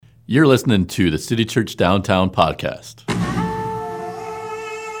You're listening to the City Church Downtown podcast.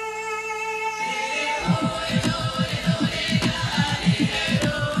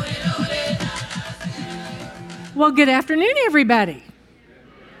 Well, good afternoon, everybody.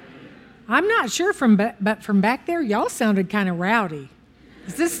 I'm not sure but from back there, y'all sounded kind of rowdy.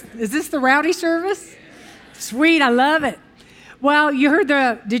 Is this the rowdy service? Sweet, I love it. Well,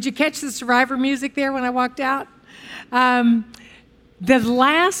 did you catch the Survivor music there when I walked out? The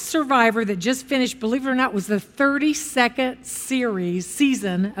last Survivor that just finished, believe it or not, was the 32nd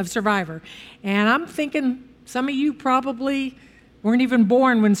season of Survivor. And I'm thinking some of you probably weren't even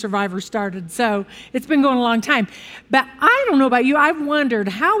born when Survivor started, so it's been going a long time. But I don't know about you, I've wondered,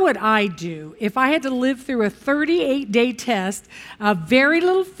 how would I do if I had to live through a 38-day test of very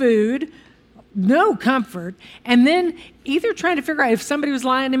little food, no comfort, and then either trying to figure out if somebody was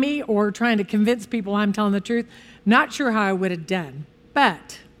lying to me or trying to convince people I'm telling the truth. Not sure how I would have done.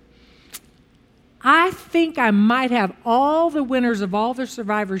 But I think I might have all the winners of all the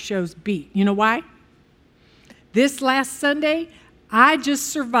Survivor shows beat. You know why? This last Sunday, I just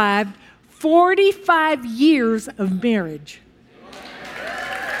survived 45 years of marriage.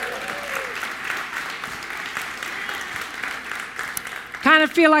 Kind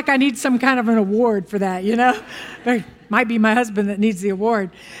of feel like I need some kind of an award for that, you know? It might be my husband that needs the award.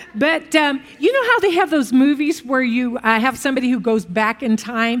 But you know how they have those movies where you have somebody who goes back in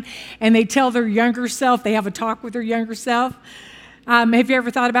time and they tell their younger self, they have a talk with their younger self? Have you ever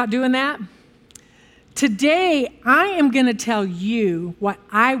thought about doing that? Today, I am going to tell you what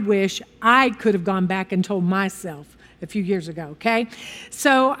I wish I could have gone back and told myself a few years ago, okay?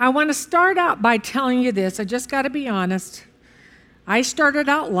 So I want to start out by telling you this. I just got to be honest. I started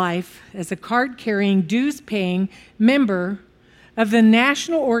out life as a card-carrying, dues-paying member of the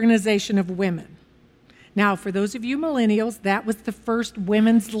National Organization of Women. Now, for those of you millennials, that was the first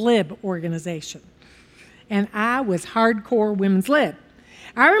women's lib organization. And I was hardcore women's lib.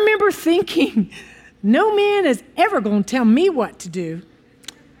 I remember thinking, no man is ever going to tell me what to do.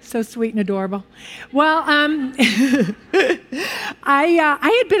 So sweet and adorable. Well, I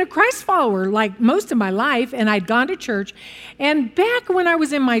had been a Christ follower like most of my life, and I'd gone to church. And back when I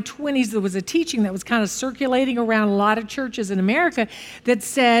was in my 20s, there was a teaching that was kind of circulating around a lot of churches in America that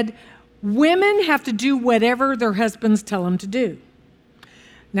said women have to do whatever their husbands tell them to do.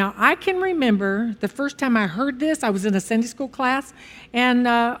 Now, I can remember the first time I heard this, I was in a Sunday school class, and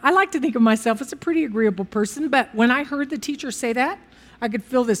I like to think of myself as a pretty agreeable person, but when I heard the teacher say that, I could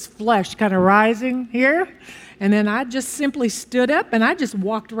feel this flesh kind of rising here, and then I just simply stood up, and I just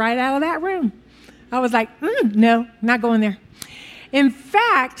walked right out of that room. I was like, no, not going there. In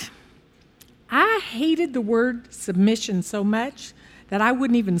fact, I hated the word submission so much that I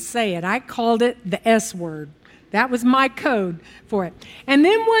wouldn't even say it. I called it the S word. That was my code for it. And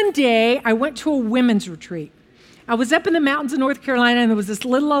then one day, I went to a women's retreat. I was up in the mountains of North Carolina, and there was this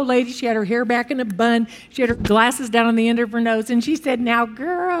little old lady. She had her hair back in a bun. She had her glasses down on the end of her nose, and she said, "Now,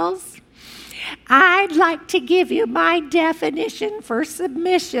 girls, I'd like to give you my definition for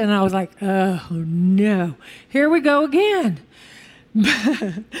submission." I was like, oh, no. Here we go again.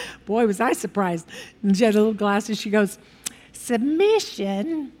 Boy, was I surprised. And she had little glasses. She goes,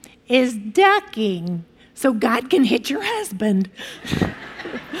 "Submission is ducking so God can hit your husband."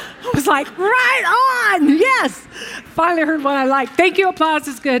 I was like, right on, yes. Finally heard what I like. Thank you, applause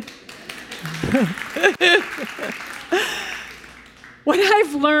is good. What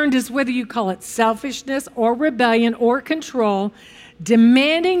I've learned is whether you call it selfishness or rebellion or control,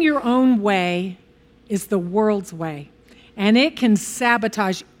 demanding your own way is the world's way. And it can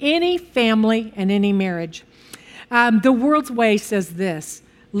sabotage any family and any marriage. The world's way says this: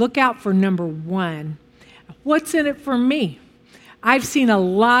 look out for number one. What's in it for me? I've seen a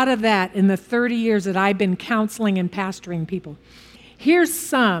lot of that in the 30 years that I've been counseling and pastoring people. Here's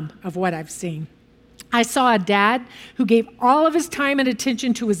some of what I've seen. I saw a dad who gave all of his time and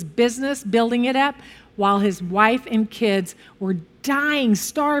attention to his business, building it up, while his wife and kids were dying,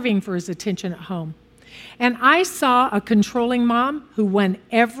 starving for his attention at home. And I saw a controlling mom who won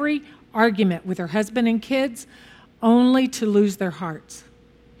every argument with her husband and kids, only to lose their hearts.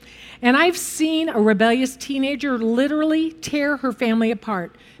 And I've seen a rebellious teenager literally tear her family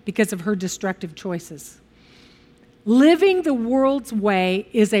apart because of her destructive choices. Living the world's way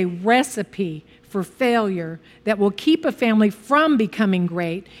is a recipe for failure that will keep a family from becoming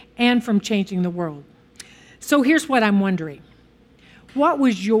great and from changing the world. So here's what I'm wondering. What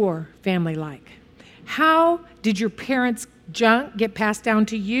was your family like? How did your parents' junk get passed down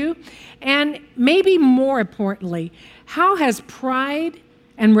to you? And maybe more importantly, how has pride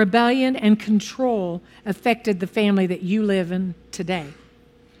and rebellion and control affected the family that you live in today?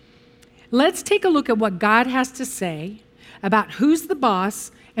 let's take a look at what God has to say about who's the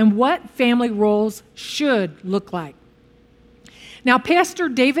boss and what family roles should look like. Now, Pastor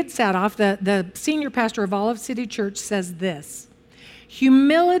David Sadoff, the senior pastor of Olive City Church, says this: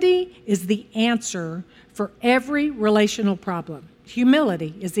 humility is the answer for every relational problem.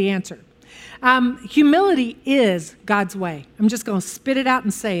 Humility is the answer. Humility is God's way. I'm just going to spit it out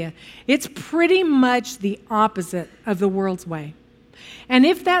and say it. It's pretty much the opposite of the world's way. And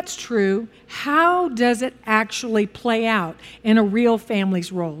if that's true, how does it actually play out in a real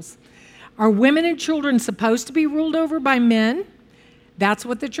family's roles? Are women and children supposed to be ruled over by men? That's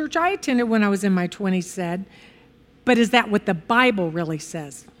what the church I attended when I was in my 20s said. But is that what the Bible really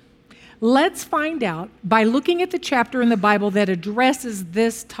says? Let's find out by looking at the chapter in the Bible that addresses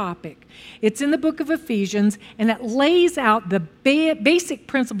this topic. It's in the book of Ephesians, and it lays out the basic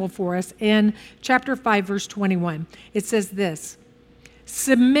principle for us in chapter 5, verse 21. It says this: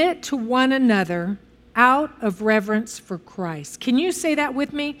 submit to one another out of reverence for Christ. Can you say that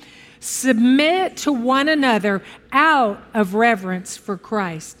with me? Submit to one another out of reverence for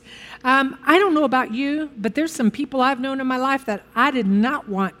Christ. I don't know about you, but there's some people I've known in my life that I did not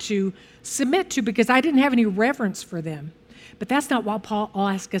want to submit to because I didn't have any reverence for them. But that's not what Paul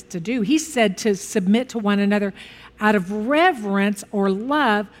asked us to do. He said to submit to one another out of reverence or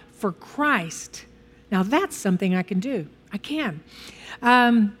love for Christ. Now that's something I can do. I can.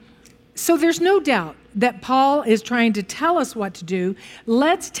 So there's no doubt that Paul is trying to tell us what to do.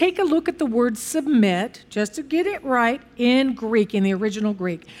 Let's take a look at the word submit, just to get it right, in Greek, in the original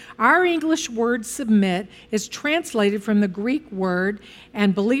Greek. Our English word submit is translated from the Greek word,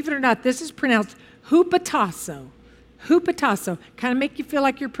 and believe it or not, this is pronounced hupotasso. Hupotasso. Kind of make you feel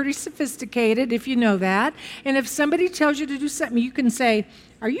like you're pretty sophisticated if you know that. And if somebody tells you to do something, you can say,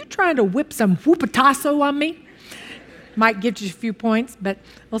 are you trying to whip some hupotasso on me? Might get you a few points, but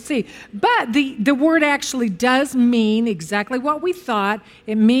we'll see. But the word actually does mean exactly what we thought.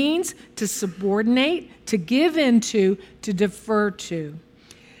 It means to subordinate, to give into, to defer to.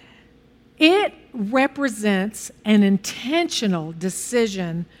 It represents an intentional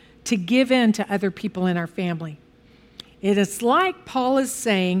decision to give in to other people in our family. It is like Paul is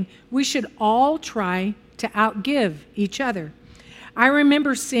saying we should all try to outgive each other. I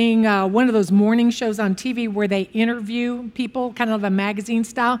remember seeing one of those morning shows on TV where they interview people, kind of a magazine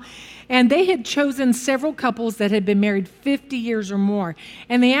style, and they had chosen several couples that had been married 50 years or more.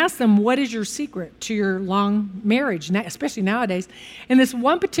 And they asked them, what is your secret to your long marriage, especially nowadays? And this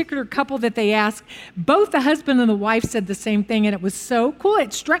one particular couple that they asked, both the husband and the wife said the same thing, and it was so cool.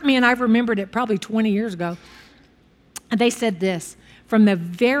 It struck me, and I've remembered it probably 20 years ago. And they said this: from the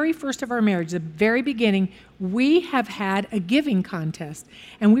very first of our marriage, the very beginning, we have had a giving contest,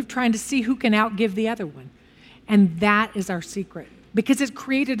 and we've tried to see who can outgive the other one. And that is our secret, because it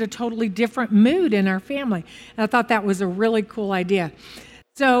created a totally different mood in our family. And I thought that was a really cool idea.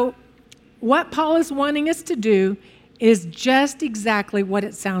 So what Paul is wanting us to do is just exactly what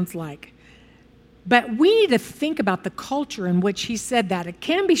it sounds like. But we need to think about the culture in which he said that. It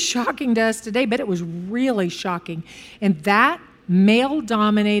can be shocking to us today, but it was really shocking. And that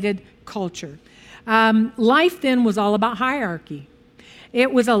male-dominated culture. Life then was all about hierarchy.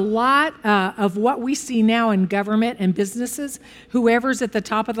 It was a lot of what we see now in government and businesses. Whoever's at the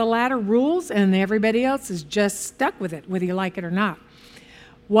top of the ladder rules, and everybody else is just stuck with it, whether you like it or not.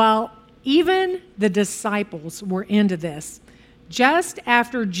 While even the disciples were into this, just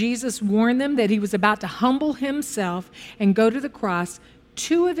after Jesus warned them that he was about to humble himself and go to the cross,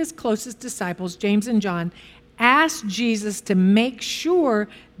 two of his closest disciples, James and John, asked Jesus to make sure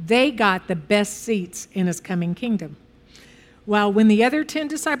they got the best seats in his coming kingdom. Well, when the other 10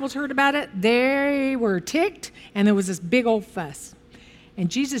 disciples heard about it, they were ticked, and there was this big old fuss.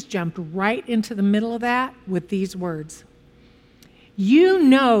 And Jesus jumped right into the middle of that with these words: you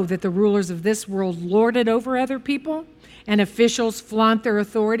know that the rulers of this world lord it over other people, and officials flaunt their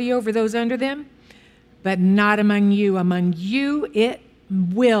authority over those under them, but not among you. Among you it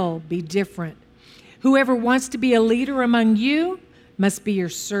will be different. Whoever wants to be a leader among you must be your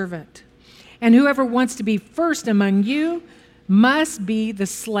servant. And whoever wants to be first among you must be the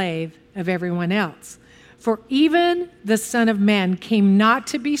slave of everyone else. For even the Son of Man came not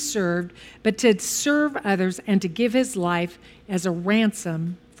to be served, but to serve others and to give his life as a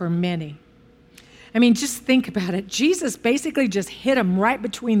ransom for many. I mean, just think about it. Jesus basically just hit them right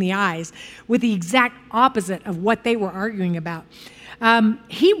between the eyes with the exact opposite of what they were arguing about.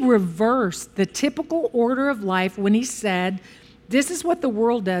 He reversed the typical order of life when he said, this is what the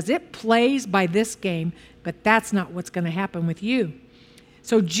world does. It plays by this game, but that's not what's going to happen with you.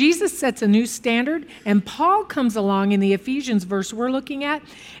 So Jesus sets a new standard, and Paul comes along in the Ephesians verse we're looking at,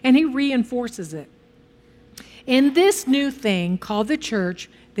 and he reinforces it. In this new thing called the church,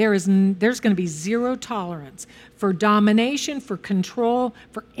 there's going to be zero tolerance for domination, for control,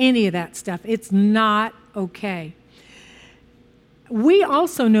 for any of that stuff. It's not okay. We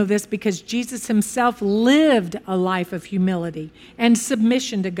also know this because Jesus himself lived a life of humility and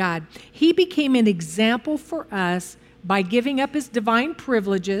submission to God. He became an example for us by giving up his divine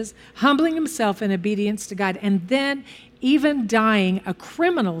privileges, humbling himself in obedience to God, and then even dying a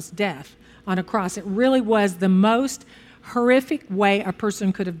criminal's death on a cross. It really was the most horrific way a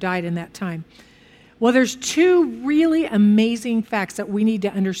person could have died in that time. Well, there's two really amazing facts that we need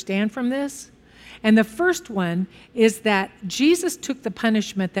to understand from this. And the first one is that Jesus took the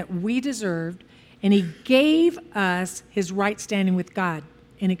punishment that we deserved, and he gave us his right standing with God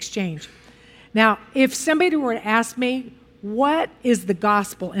in exchange. Now, if somebody were to ask me, what is the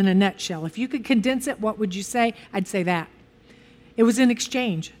gospel in a nutshell? If you could condense it, what would you say? I'd say that. It was an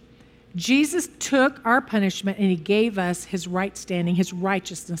exchange. Jesus took our punishment and he gave us his right standing, his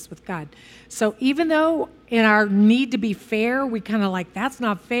righteousness with God. So even though in our need to be fair, we kind of like, that's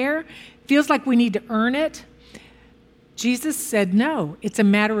not fair, feels like we need to earn it, Jesus said, no, it's a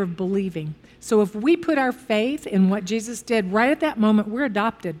matter of believing. So if we put our faith in what Jesus did, right at that moment, we're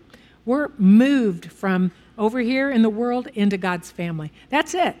adopted. We're moved from over here in the world into God's family.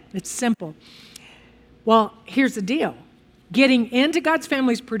 That's it. It's simple. Well, here's the deal. Getting into God's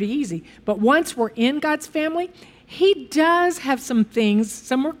family is pretty easy, but once we're in God's family, he does have some things,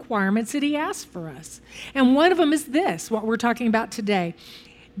 some requirements that he asks for us. And one of them is this, what we're talking about today.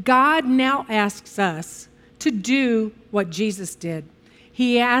 God now asks us to do what Jesus did.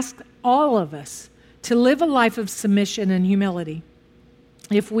 He asked all of us to live a life of submission and humility.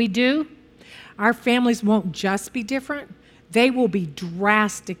 If we do, our families won't just be different, they will be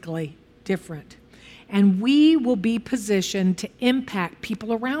drastically different. And we will be positioned to impact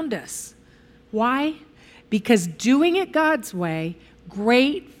people around us. Why? Because doing it God's way,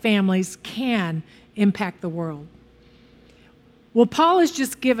 great families can impact the world. Well, Paul has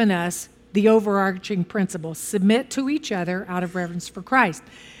just given us the overarching principle, submit to each other out of reverence for Christ.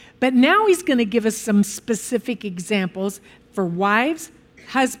 But now he's going to give us some specific examples for wives,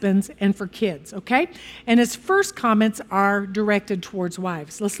 husbands, and for kids, okay? And his first comments are directed towards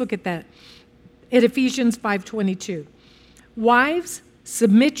wives. Let's look at that. At Ephesians 5:22, wives,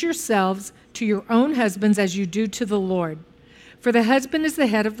 submit yourselves to your own husbands as you do to the Lord. For the husband is the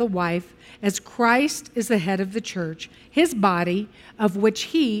head of the wife, as Christ is the head of the church, his body, of which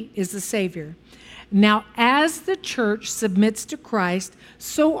he is the Savior. Now, as the church submits to Christ,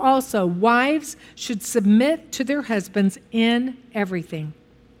 so also wives should submit to their husbands in everything.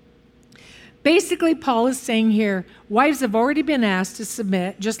 Basically, Paul is saying here, wives have already been asked to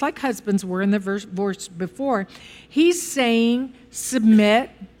submit, just like husbands were in the verse before. He's saying,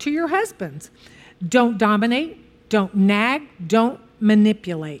 submit to your husbands. Don't dominate, don't nag, don't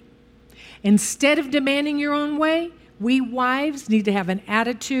manipulate. Instead of demanding your own way, we wives need to have an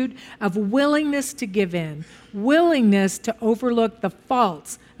attitude of willingness to give in, willingness to overlook the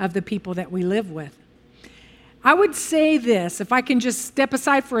faults of the people that we live with. I would say this, if I can just step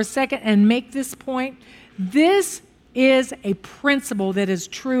aside for a second and make this point, this is a principle that is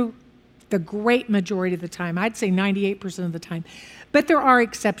true the great majority of the time. I'd say 98% of the time. But there are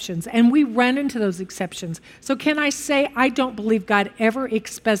exceptions, and we run into those exceptions. So can I say I don't believe God ever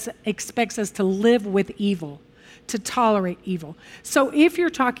expects us to live with evil, to tolerate evil. So if you're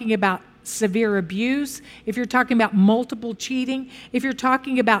talking about severe abuse, if you're talking about multiple cheating, if you're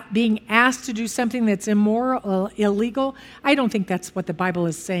talking about being asked to do something that's immoral, illegal, I don't think that's what the Bible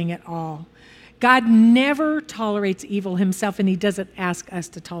is saying at all. God never tolerates evil himself, and he doesn't ask us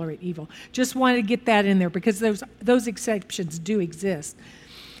to tolerate evil. Just wanted to get that in there because those exceptions do exist.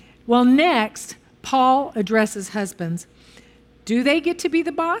 Well, next, Paul addresses husbands. Do they get to be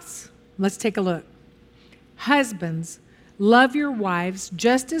the boss? Let's take a look. Husbands, love your wives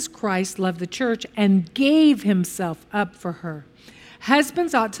just as Christ loved the church and gave himself up for her.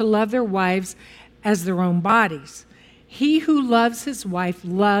 Husbands ought to love their wives as their own bodies. He who loves his wife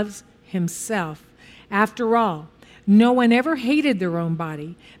loves himself. After all, no one ever hated their own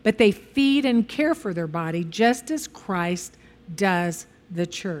body, but they feed and care for their body just as Christ does the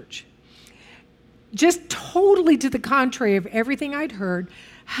church. Just totally to the contrary of everything I'd heard,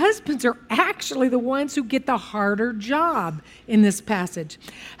 husbands are actually the ones who get the harder job in this passage.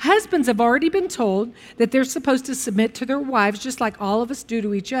 Husbands have already been told that they're supposed to submit to their wives just like all of us do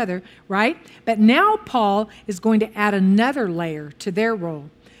to each other, right? But now Paul is going to add another layer to their role.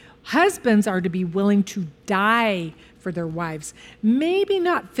 Husbands are to be willing to die for their wives. Maybe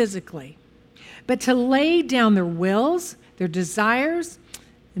not physically, but to lay down their wills, their desires,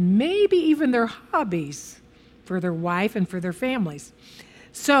 and maybe even their hobbies for their wife and for their families.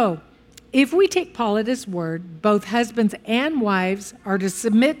 So, if we take Paul at his word, both husbands and wives are to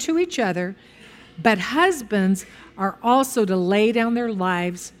submit to each other, but husbands are also to lay down their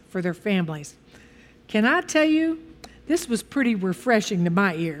lives for their families. Can I tell you, this was pretty refreshing to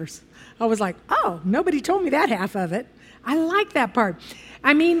my ears. I was like, oh, nobody told me that half of it. I like that part.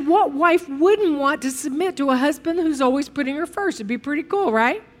 I mean, what wife wouldn't want to submit to a husband who's always putting her first? It'd be pretty cool,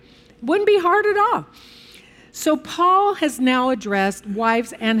 right? Wouldn't be hard at all. So Paul has now addressed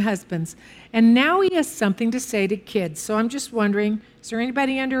wives and husbands, and now he has something to say to kids. So I'm just wondering, is there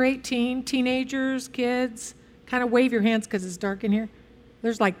anybody under 18, teenagers, kids? Kind of wave your hands because it's dark in here.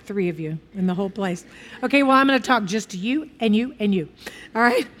 There's like 3 of you in the whole place. Okay, well, I'm going to talk just to you and you and you. All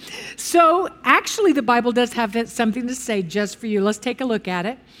right? So actually, the Bible does have something to say just for you. Let's take a look at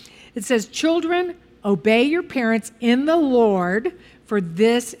it. It says, children, obey your parents in the Lord, for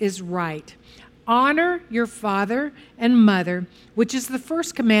this is right. Honor your father and mother, which is the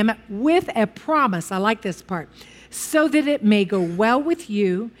first commandment, with a promise. I like this part. So that it may go well with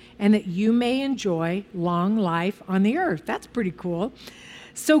you and that you may enjoy long life on the earth. That's pretty cool.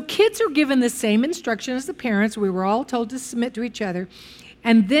 So kids are given the same instruction as the parents. We were all told to submit to each other.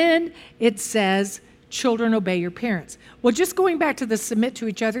 And then it says, children, obey your parents. Well, just going back to the submit to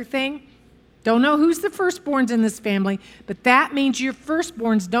each other thing, don't know who's the firstborns in this family, but that means your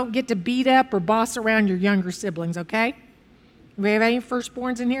firstborns don't get to beat up or boss around your younger siblings, okay? We have any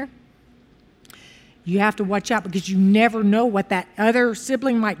firstborns in here? You have to watch out because you never know what that other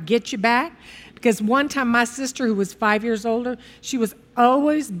sibling might get you back. Because one time my sister, who was 5 years older, she was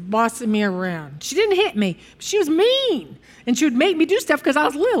always bossing me around. She didn't hit me, but she was mean. And she would make me do stuff because I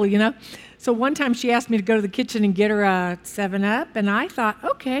was little, you know. So one time she asked me to go to the kitchen and get her a 7-Up, and I thought,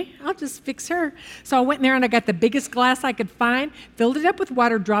 okay, I'll just fix her. So I went in there and I got the biggest glass I could find, filled it up with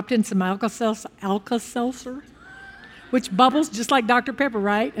water, dropped in some Alka-Seltzer, which bubbles just like Dr. Pepper,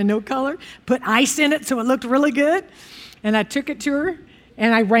 right? And no color. Put ice in it so it looked really good. And I took it to her,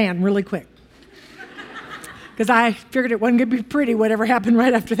 and I ran really quick. Because I figured it wasn't going to be pretty, whatever happened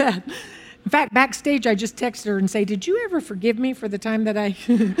right after that. In fact, backstage, I just texted her and say, did you ever forgive me for the time that I...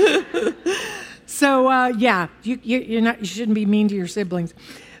 So, you shouldn't be mean to your siblings.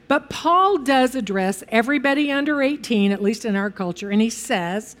 But Paul does address everybody under 18, at least in our culture, and he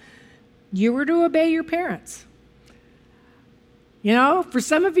says, you were to obey your parents. You know, for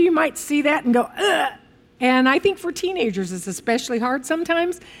some of you might see that and go, ugh. And I think for teenagers it's especially hard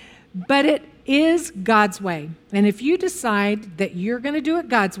sometimes, but it is God's way. And if you decide that you're going to do it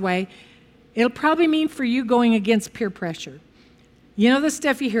God's way, it'll probably mean for you going against peer pressure. You know the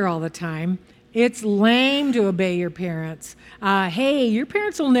stuff you hear all the time. It's lame to obey your parents. Hey, your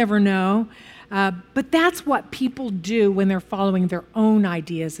parents will never know. But that's what people do when they're following their own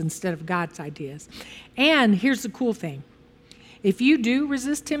ideas instead of God's ideas. And here's the cool thing. If you do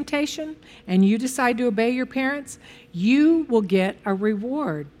resist temptation and you decide to obey your parents, you will get a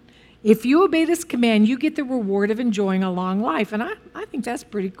reward. If you obey this command, you get the reward of enjoying a long life. And I think that's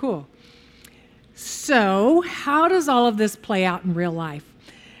pretty cool. So, how does all of this play out in real life?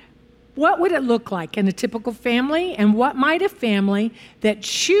 What would it look like in a typical family? And what might a family that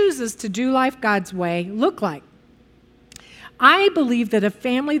chooses to do life God's way look like? I believe that a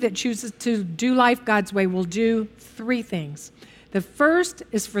family that chooses to do life God's way will do 3 things. The first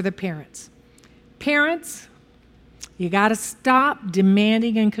is for the parents. Parents, you got to stop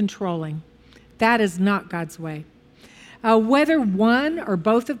demanding and controlling. That is not God's way. Whether one or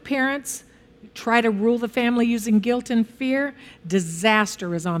both of parents try to rule the family using guilt and fear,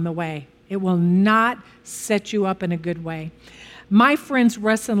 disaster is on the way. It will not set you up in a good way. My friends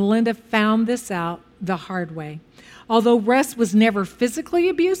Russ and Linda found this out the hard way. Although Russ was never physically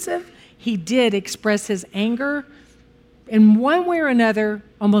abusive, he did express his anger in one way or another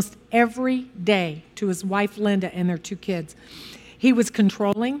almost every day to his wife Linda and their 2 kids. He was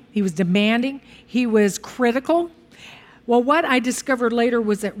controlling, he was demanding, he was critical. Well, what I discovered later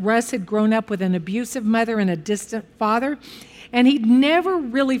was that Russ had grown up with an abusive mother and a distant father, and he'd never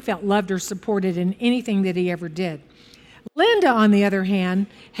really felt loved or supported in anything that he ever did. Linda, on the other hand,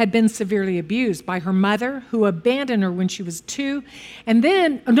 had been severely abused by her mother, who abandoned her when she was 2. And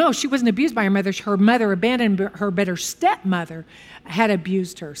then, no, she wasn't abused by her mother. Her mother abandoned her, but her stepmother had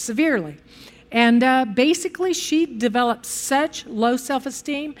abused her severely. And basically, she developed such low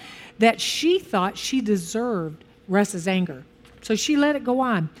self-esteem that she thought she deserved Russ's anger. So she let it go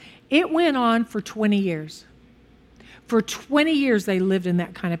on. It went on for 20 years. For 20 years, they lived in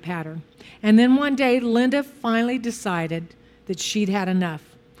that kind of pattern. And then one day, Linda finally decided that she'd had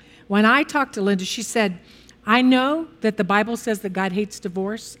enough. When I talked to Linda, she said, I know that the Bible says that God hates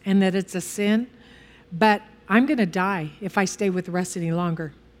divorce and that it's a sin, but I'm going to die if I stay with Russ any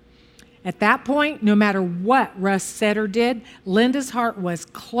longer. At that point, no matter what Russ said or did, Linda's heart was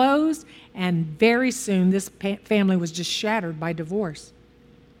closed, and very soon this family was just shattered by divorce.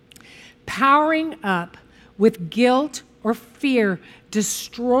 Powering up with guilt or fear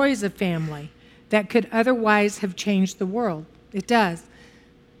destroys a family that could otherwise have changed the world. It does.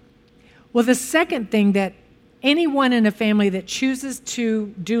 Well, the second thing that anyone in a family that chooses to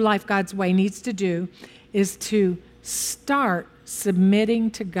do life God's way needs to do is to start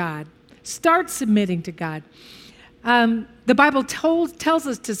submitting to God. Start submitting to God. The Bible tells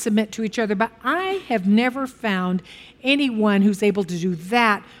us to submit to each other, but I have never found anyone who's able to do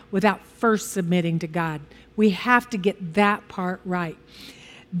that without first submitting to God. We have to get that part right.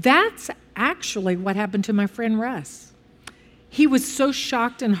 That's actually what happened to my friend Russ. He was so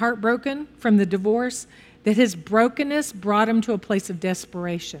shocked and heartbroken from the divorce that his brokenness brought him to a place of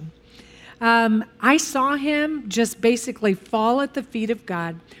desperation. I saw him just basically fall at the feet of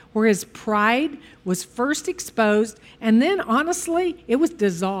God, where his pride was first exposed, and then honestly, it was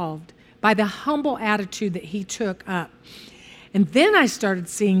dissolved by the humble attitude that he took up. And then I started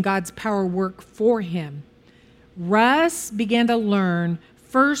seeing God's power work for him. Russ began to learn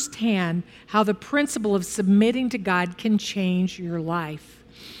firsthand how the principle of submitting to God can change your life.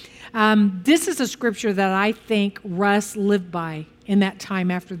 This is a scripture that I think Russ lived by in that time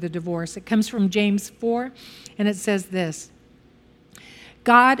after the divorce. It comes from James 4, and it says this: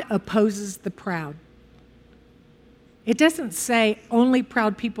 God opposes the proud. It doesn't say only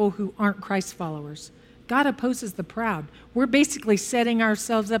proud people who aren't Christ followers. God opposes the proud. We're basically setting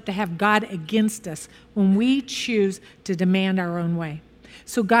ourselves up to have God against us when we choose to demand our own way.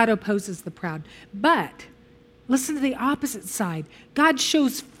 So God opposes the proud. But listen to the opposite side. God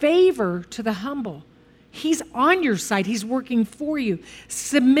shows favor to the humble. He's on your side. He's working for you.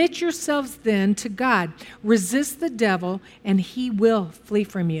 Submit yourselves then to God. Resist the devil, and he will flee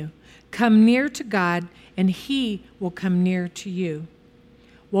from you. Come near to God, and he will come near to you.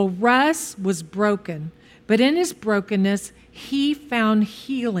 Well, Russ was broken, but in his brokenness, he found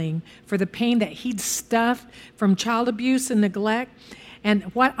healing for the pain that he'd stuffed from child abuse and neglect. And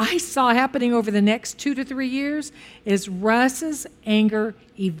what I saw happening over the next 2 to 3 years is Russ's anger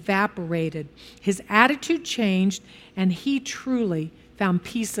evaporated. His attitude changed, and he truly found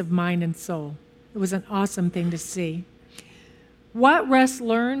peace of mind and soul. It was an awesome thing to see. What Russ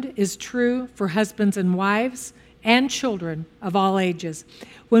learned is true for husbands and wives and children of all ages.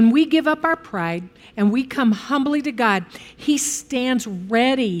 When we give up our pride and we come humbly to God, he stands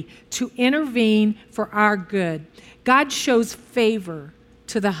ready to intervene for our good. God shows favor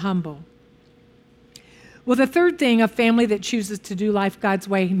to the humble. Well, the third thing a family that chooses to do life God's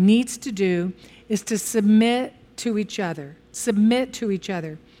way needs to do is to submit to each other. Submit to each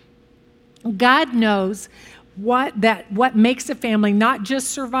other. God knows what makes a family not just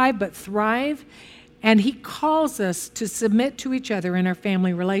survive but thrive, and he calls us to submit to each other in our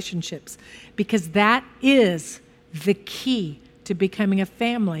family relationships, because that is the key to becoming a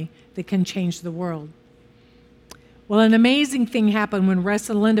family that can change the world. Well, an amazing thing happened when Russ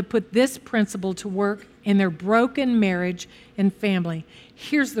and Linda put this principle to work in their broken marriage and family.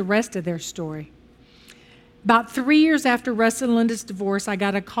 Here's the rest of their story. About 3 years after Russ and Linda's divorce, I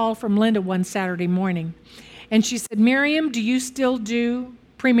got a call from Linda one Saturday morning. And she said, Miriam, do you still do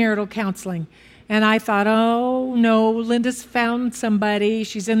premarital counseling? And I thought, oh, no, Linda's found somebody.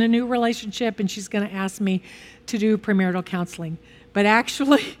 She's in a new relationship, and she's going to ask me to do premarital counseling. But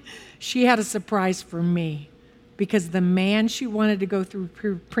actually, she had a surprise for me, because the man she wanted to go through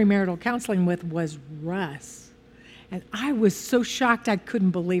premarital counseling with was Russ. And I was so shocked I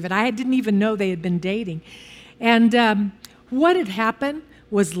couldn't believe it. I didn't even know they had been dating. And what had happened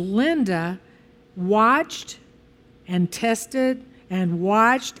was Linda watched and tested and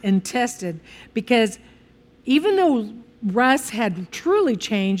watched and tested, because even though Russ had truly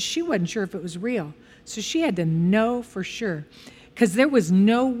changed, she wasn't sure if it was real. So she had to know for sure, because there was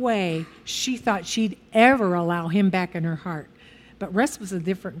no way she thought she'd ever allow him back in her heart. But Russ was a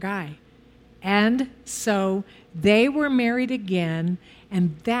different guy. And so they were married again,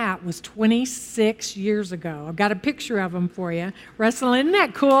 and that was 26 years ago. I've got a picture of them for you. Russ, isn't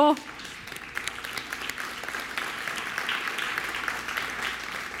that cool?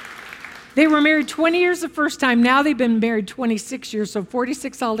 They were married 20 years the first time. Now they've been married 26 years, so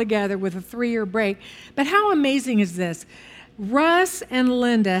 46 altogether with a 3-year break. But how amazing is this? Russ and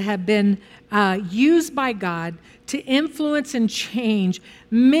Linda have been used by God to influence and change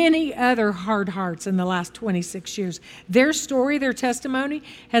many other hard hearts in the last 26 years. Their story, their testimony,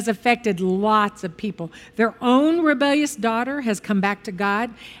 has affected lots of people. Their own rebellious daughter has come back to God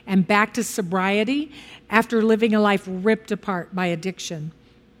and back to sobriety after living a life ripped apart by addiction.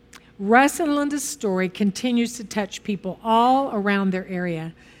 Russ and Linda's story continues to touch people all around their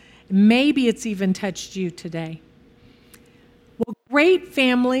area. Maybe it's even touched you today. Well, great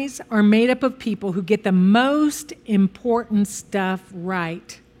families are made up of people who get the most important stuff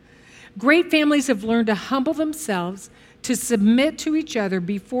right. Great families have learned to humble themselves, to submit to each other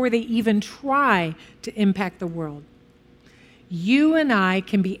before they even try to impact the world. You and I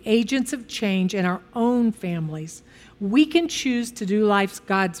can be agents of change in our own families. We can choose to do life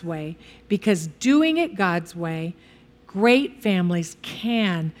God's way, because doing it God's way, great families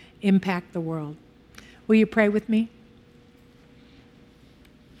can impact the world. Will you pray with me?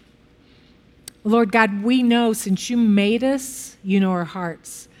 Lord God, we know since you made us, you know our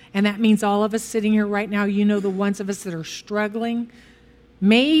hearts. And that means all of us sitting here right now, you know the ones of us that are struggling.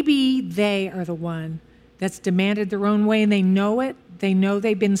 Maybe they are the one that's demanded their own way, and they know it. They know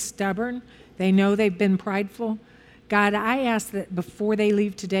they've been stubborn. They know they've been prideful. God, I ask that before they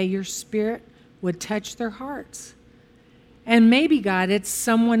leave today, your Spirit would touch their hearts. And maybe, God, it's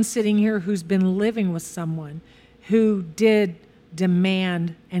someone sitting here who's been living with someone who did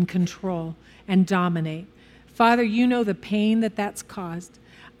demand and control and dominate. Father, you know the pain that that's caused.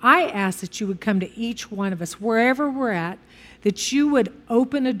 I ask that you would come to each one of us, wherever we're at, that you would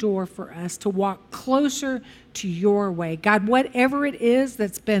open a door for us to walk closer to your way. God, whatever it is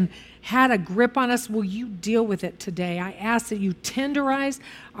that's had a grip on us, will you deal with it today? I ask that you tenderize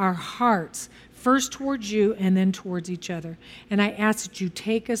our hearts, first towards you and then towards each other. And I ask that you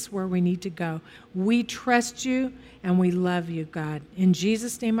take us where we need to go. We trust you and we love you, God. In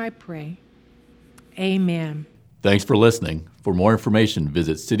Jesus' name I pray. Amen. Thanks for listening. For more information,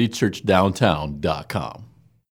 visit citychurchdowntown.com.